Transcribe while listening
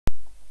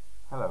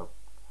Hello,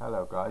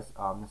 hello guys,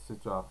 this is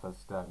Jonathan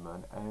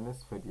Steadman, and in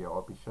this video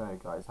I'll be showing you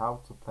guys how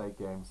to play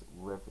games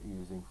with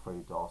using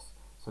FreeDOS.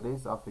 So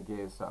these are the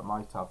games that I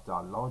might have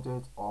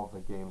downloaded or the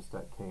games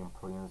that came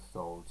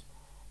pre-installed.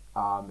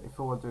 If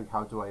you're wondering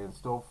how do I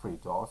install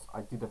FreeDOS,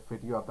 I did a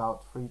video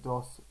about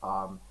FreeDOS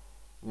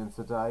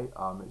today.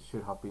 It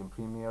should have been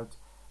premiered,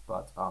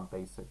 but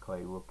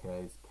basically you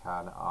guys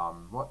can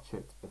watch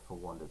it if you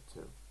wanted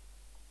to.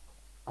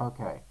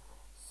 Okay.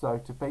 So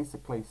to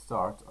basically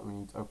start, we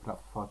need to open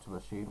up the photo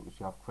machine which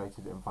we have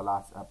created in the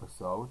last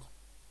episode.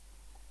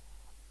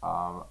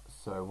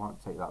 So it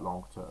won't take that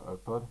long to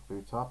open,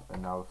 boot up,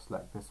 and now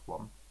select this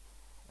one.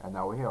 And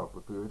now we're here,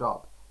 we're booted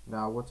up.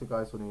 Now what you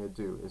guys want to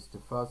do is to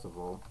first of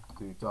all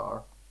do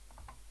dir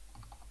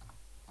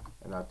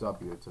and now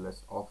W to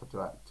list all the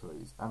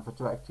directories. And the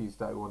directories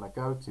that we want to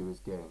go to is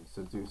games.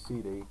 So do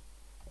cd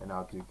and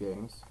now do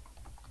games.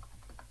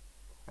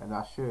 And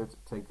that should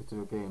take you to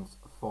the games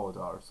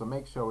folder. So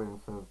make sure we're in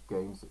the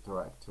games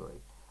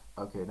directory.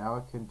 Okay, now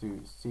I can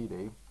do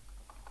cd,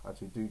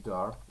 actually do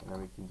dir, and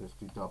then we can just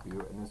do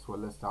w, and this will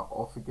list out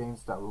all the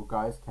games that you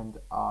guys can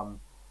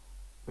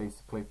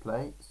basically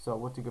play. So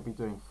what you're going to be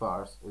doing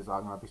first is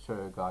I'm going to be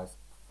showing you guys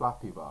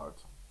Flappy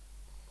Bird.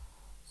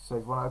 So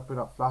if you want to open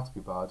up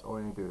Flappy Bird, all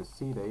you need to do is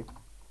cd,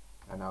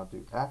 and now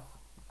do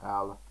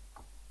FLPY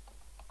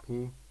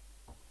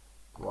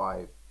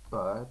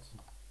bird.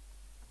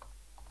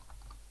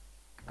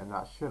 And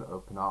that should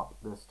open up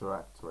this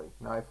directory.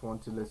 Now if you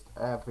want to list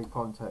every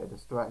content in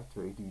this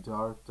directory, do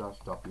dir -w, dir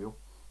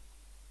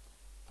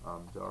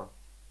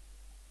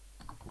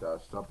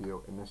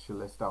 -w, and this should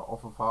list out all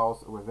the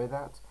files within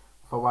it.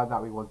 The one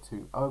that we want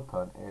to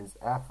open is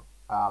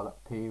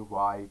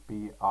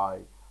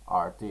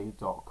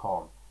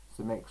flpybird.com.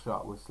 So make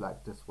sure we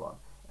select this one.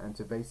 And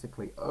to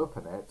basically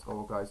open it,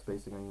 all guys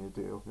basically need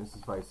to do, this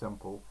is very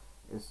simple,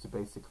 is to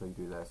basically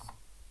do this.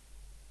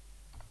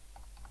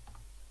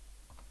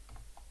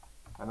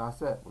 And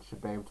that's it, we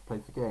should be able to play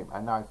the game.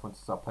 And now if you want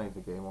to start playing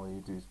the game, all you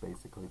do is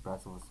basically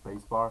press on the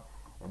spacebar,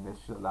 and this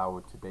should allow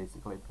you to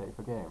basically play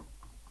the game.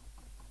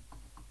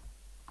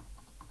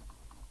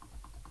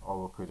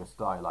 Or we could just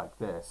die like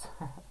this.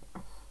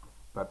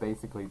 But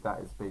basically that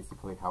is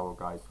basically how you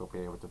guys will be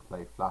able to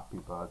play Flappy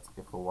Birds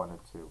if you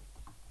wanted to.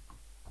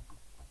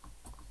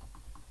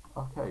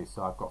 Okay,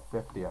 so I've got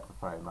 50 at the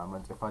very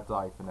moment. If I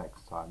die for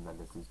next time, then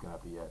this is going to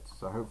be it.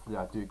 So hopefully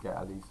I do get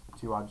at least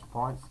 200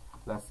 points.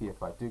 Let's see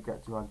if I do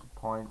get 200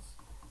 points.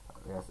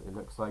 Yes, it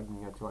looks like you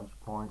can get 200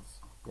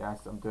 points.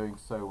 Yes, I'm doing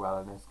so well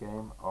in this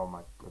game. Oh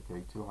my,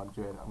 okay,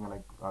 200.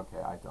 Okay,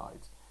 I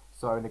died.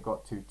 So I only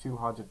got to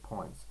 200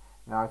 points.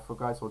 Now if you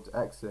guys want to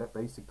exit,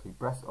 basically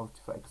press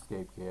onto the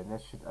escape key, and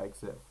this should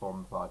exit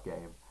from the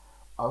game.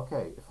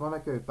 Okay, if you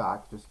want to go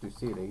back, just do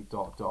cd ...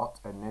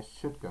 and this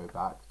should go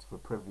back to the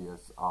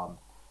previous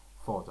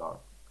folder.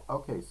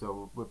 Okay,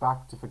 so we're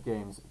back to the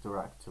games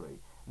directory.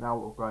 Now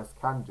what you guys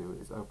can do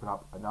is open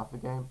up another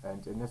game,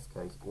 and in this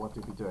case what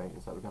we'll be doing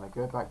is that we're going to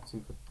go back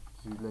to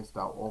list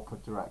out all the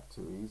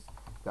directories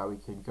that we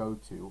can go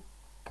to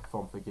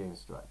from the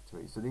games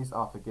directory. So these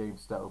are the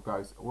games that you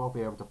guys will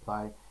be able to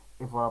play.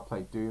 If you want to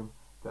play Doom,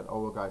 then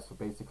all you guys will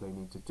basically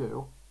need to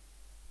do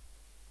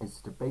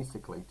is to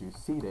basically do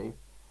cd,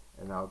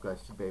 and now you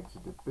guys should be able to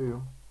do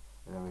boom,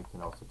 and then we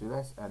can also do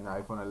this. And now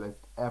if you want to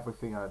list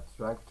everything out of the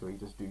directory,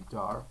 just do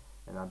dir,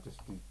 and I'll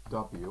just do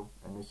W,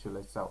 and this should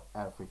list out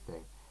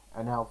everything.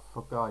 And now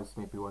for guys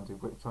maybe wondering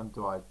which one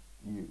do I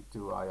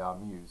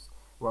use?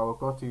 Well, we've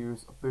got to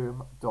use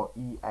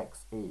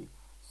boom.exe.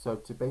 So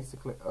to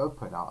basically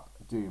open up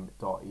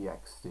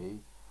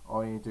doom.exe,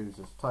 all you do is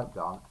just type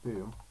down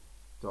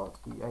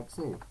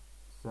boom.exe.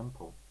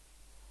 Simple.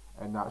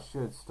 And that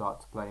should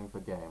start playing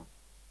the game.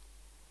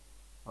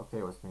 Okay,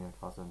 it was me in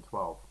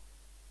 2012.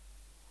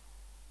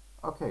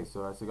 Okay,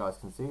 so as you guys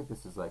can see,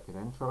 this is like an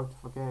intro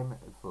to the game.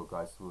 If you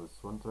guys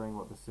was wondering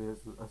what this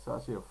is, it's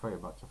actually very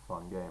much a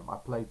fun game. I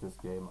played this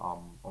game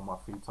on my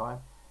free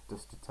time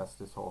just to test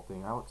this whole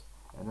thing out,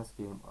 and this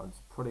game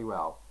runs pretty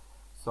well.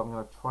 So I'm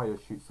going to try to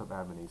shoot some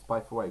enemies.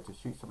 By the way, to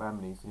shoot some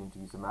enemies you need to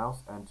use a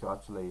mouse, and to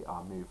actually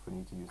move you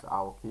need to use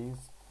arrow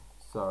keys.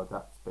 So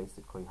that's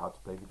basically how to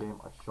play the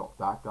game. I shot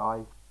that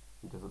guy,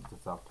 he doesn't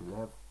deserve to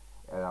live.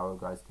 And our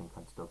guys can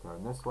continue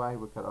going this way.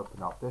 We can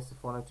open up this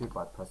if we wanted to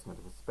by pressing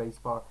into the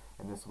spacebar,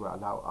 and this will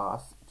allow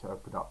us to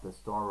open up this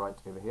door right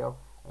over here.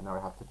 And now we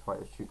have to try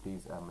to shoot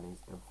these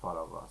enemies in front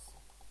of us,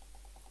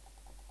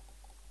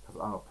 because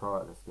I'm a pro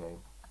at this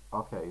game.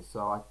 Okay,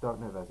 so I don't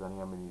know if there's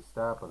any enemies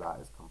there, but that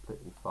is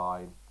completely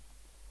fine.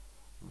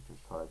 Let me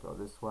just try to go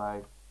this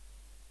way.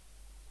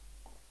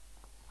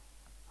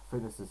 I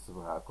think this is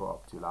where I got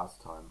up to last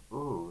time.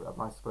 Ooh,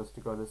 am I supposed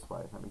to go this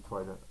way? Let me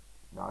try to.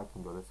 Now I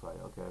can go this way.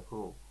 Okay,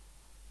 cool.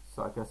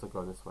 So I guess I'll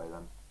go this way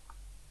then.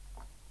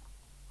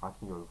 I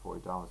can go before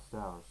you down the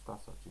stairs.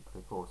 That's actually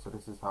pretty cool. So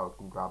this is how I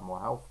can grab more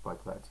health by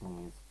collecting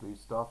these blue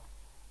stuff.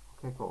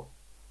 Okay, cool.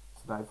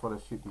 So now if I want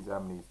to shoot these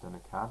enemies, then I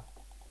can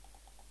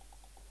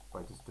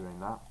by just doing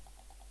that.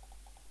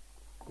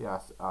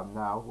 Yes,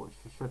 now what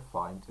you should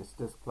find is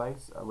this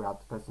place. We have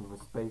to press into the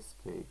space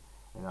key,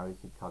 and now you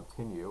can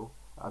continue.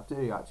 I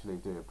do actually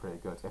do it pretty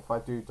good. If I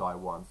do die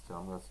once, then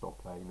I'm going to stop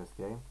playing this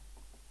game.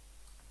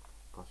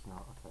 Gosh, no,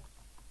 okay.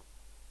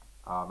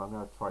 I'm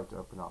going to try to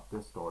open up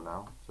this door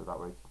now, so that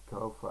way you can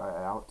go for it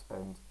out,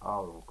 and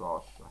oh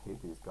gosh, I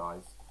hate these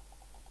guys.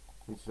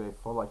 Literally, they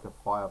fall like a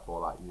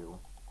fireball at you.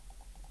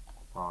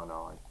 Oh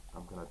no,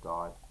 I'm going to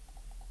die.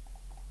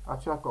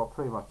 Actually, I've got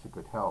pretty much a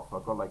good health.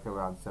 I've got like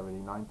around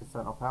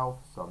 79% of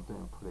health, so I'm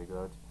doing pretty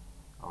good.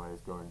 Oh,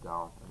 it's going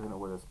down. I don't know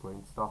where this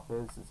green stuff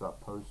is. Is that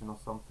potion or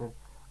something?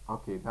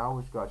 Okay, now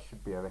which guy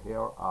should be over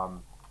here?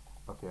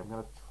 Okay, I'm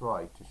gonna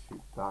try to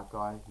shoot that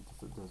guy. He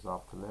doesn't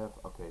deserve to live.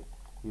 Okay,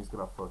 he's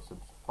gonna throw some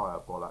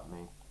fireball at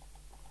me,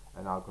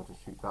 and now I've got to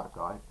shoot that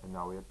guy, and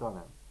now we have done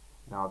it.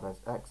 Now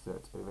there's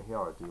exit over here,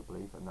 I do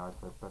believe, and now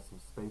if I press some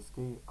space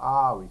key,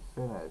 we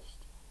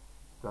finished.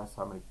 That's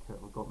how many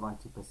kills. We got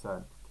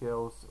 90%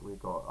 kills. We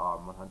got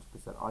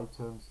 100%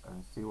 items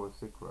and 0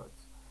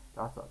 secrets.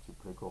 That's actually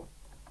pretty cool.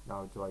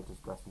 Now do I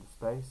just press some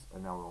space,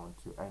 and now we're on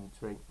to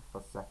entering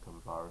for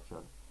second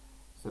version.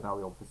 So now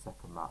we're on for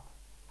second map,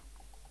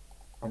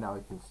 and now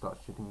we can start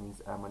shooting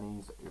these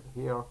enemies over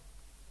here.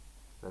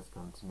 Let's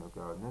continue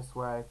going this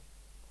way,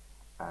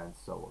 and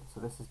so on. So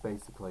this is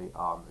basically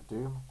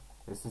Doom.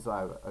 This is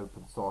an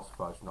open source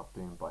version of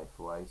Doom, by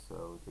the way,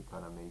 so they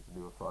kind of made a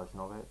newer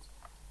version of it.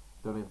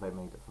 Don't know if they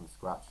made it from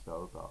scratch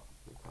though, but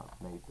they kind of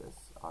made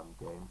this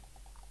game.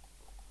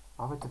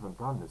 I have a different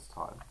gun this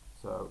time,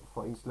 so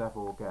for each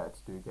level we'll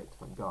get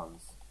different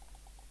guns.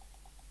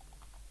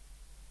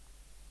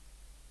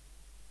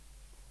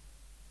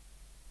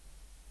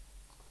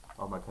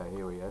 Oh, okay,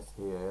 here he is,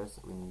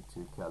 we need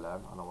to kill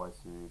him,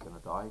 otherwise we're gonna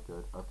die.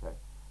 Good, okay.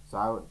 So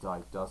I haven't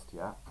died just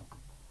yet.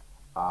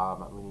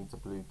 We need a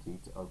blue key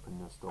to open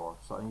this door,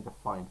 so I need to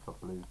find the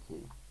blue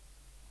key.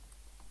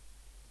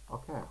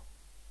 Okay.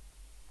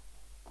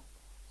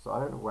 So I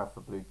don't know where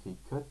the blue key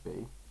could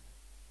be.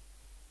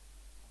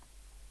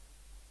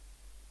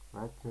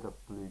 Where could a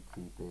blue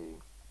key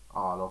be?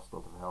 Oh, I lost a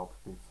lot of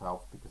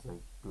health because they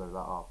blew that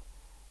up.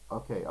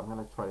 Okay, I'm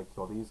gonna try to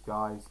kill these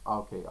guys.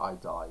 Okay, I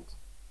died.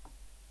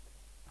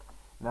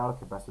 Now I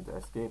can press the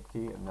escape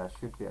key, and there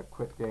should be a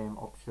quit game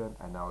option,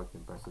 and now I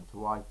can press the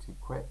Y to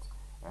quit,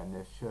 and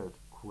this should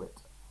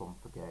quit from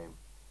the game.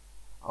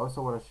 I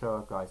also want to show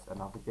you guys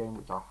another game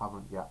which I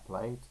haven't yet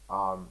played,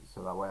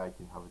 so that way I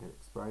can have a new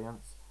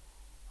experience.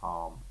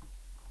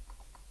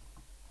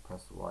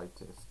 Press Y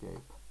to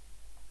escape.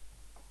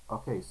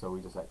 Okay, so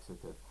we just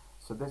exited.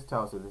 So this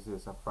tells you this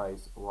is a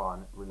phase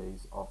 1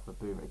 release of the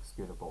Boom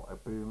executable, a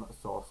Boom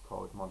source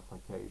code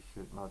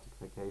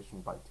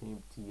modification by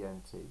Team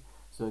TNT.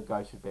 So you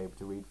guys should be able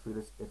to read through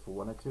this if you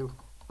wanted to,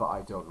 but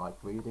I don't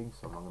like reading,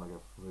 so I'm not going to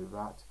go through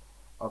that.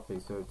 Okay,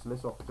 so to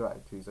list off the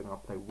directories, I'm going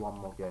to play one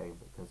more game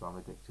because I'm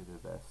addicted to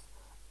this.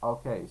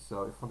 Okay,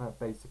 so if I want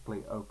to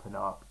basically open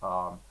up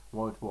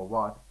World War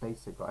One,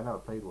 basically, I never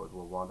played World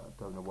War One. I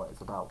don't know what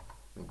it's about.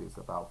 Maybe it's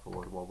about for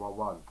World War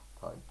One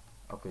time.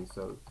 Okay,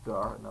 so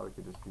there, now we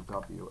can just do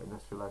W,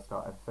 initialize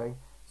out everything.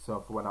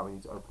 So for what we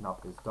need to open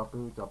up is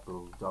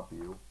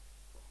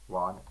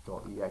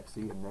www1.exe,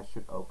 and this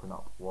should open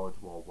up World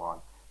War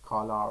One.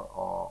 Color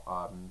or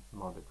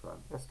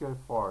monochrome. Let's go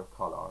for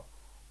color.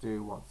 Do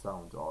you want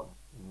sound on?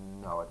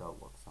 No, I don't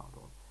want sound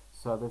on.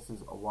 So this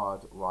is a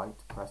word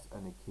right, press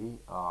any key.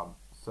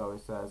 So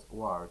it says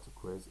word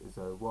quiz is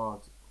a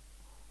word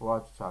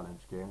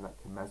challenge game that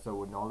can measure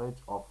with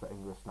knowledge of the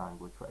English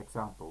language. For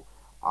example,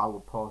 I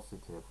will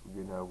positive,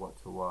 you know what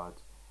the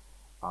word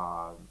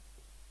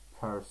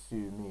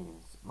pursue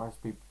means.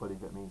 Most people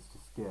believe it means to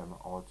skim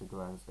or to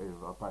glance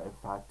over, but in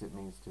fact it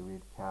means to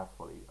read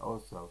carefully.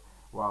 Also,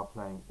 while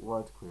playing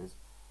word quiz,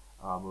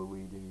 we'll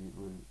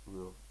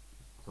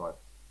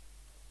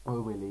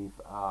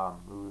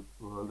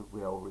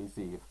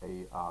receive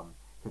a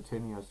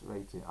continuous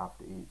rating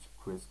after each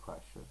quiz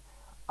question.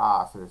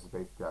 So this is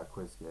basically a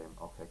quiz game.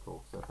 Okay,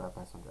 cool. So if I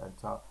press on to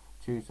enter,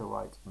 choose the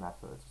right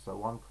method. So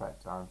one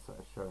correct answer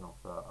is shown on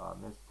the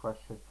missed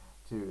question,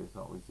 2 is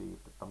not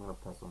received. I'm going to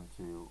press on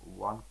to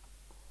 1.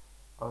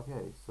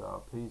 Okay,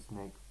 so please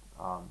make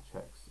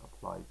checks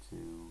apply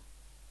to.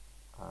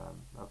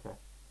 Okay,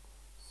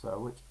 so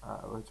which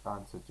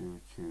answer do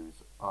you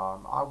choose?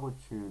 I would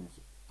choose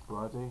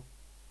Birdie.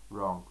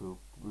 Wrong, we'll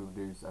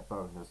lose a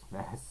bonus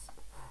mess.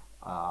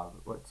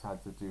 What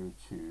answer do you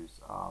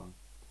choose?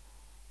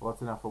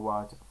 What's another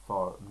word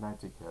for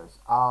medicus?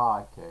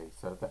 Okay,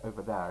 so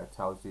over there it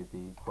tells you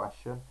the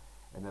question,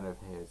 and then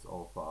over here is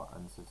all the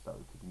answers that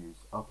we could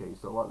use. Okay,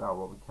 so what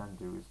we can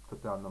do is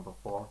put down number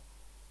 4.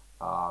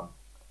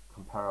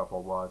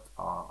 Comparable words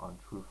are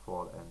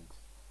untruthful, and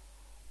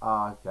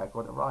okay, I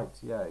got it right,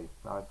 yay.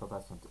 Now if I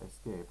press on to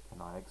escape,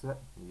 can I exit?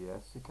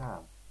 Yes, you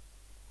can.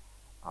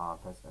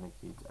 Press any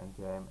key to end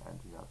game,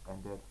 and you have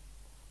ended.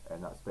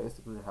 And that's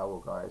basically how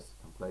guys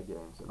can play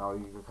games. And all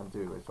you can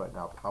do is right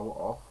now power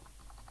off,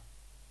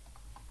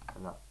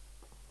 and that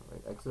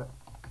exit.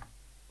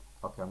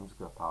 Okay, I'm just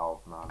gonna power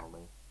off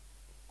manually.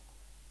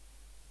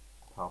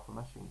 Power for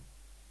machine.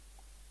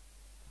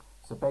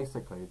 So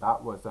basically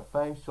that was a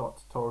very short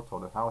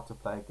tutorial of how to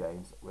play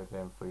games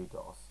within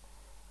FreeDOS.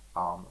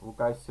 you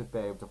guys should be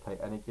able to play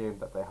any game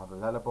that they have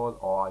available,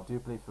 or I do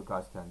believe you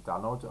guys can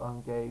download your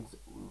own games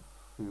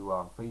through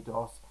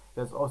FreeDOS.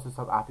 There's also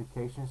some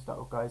applications that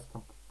you guys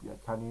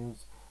can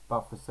use,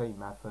 but the same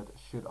method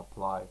should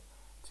apply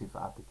to the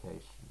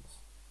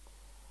applications.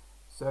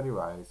 So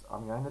anyways,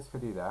 I'm going to end this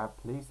video there.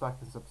 Please like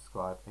and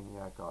subscribe, and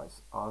yeah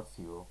guys, I'll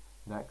see you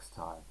next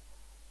time.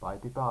 Bye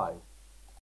bye.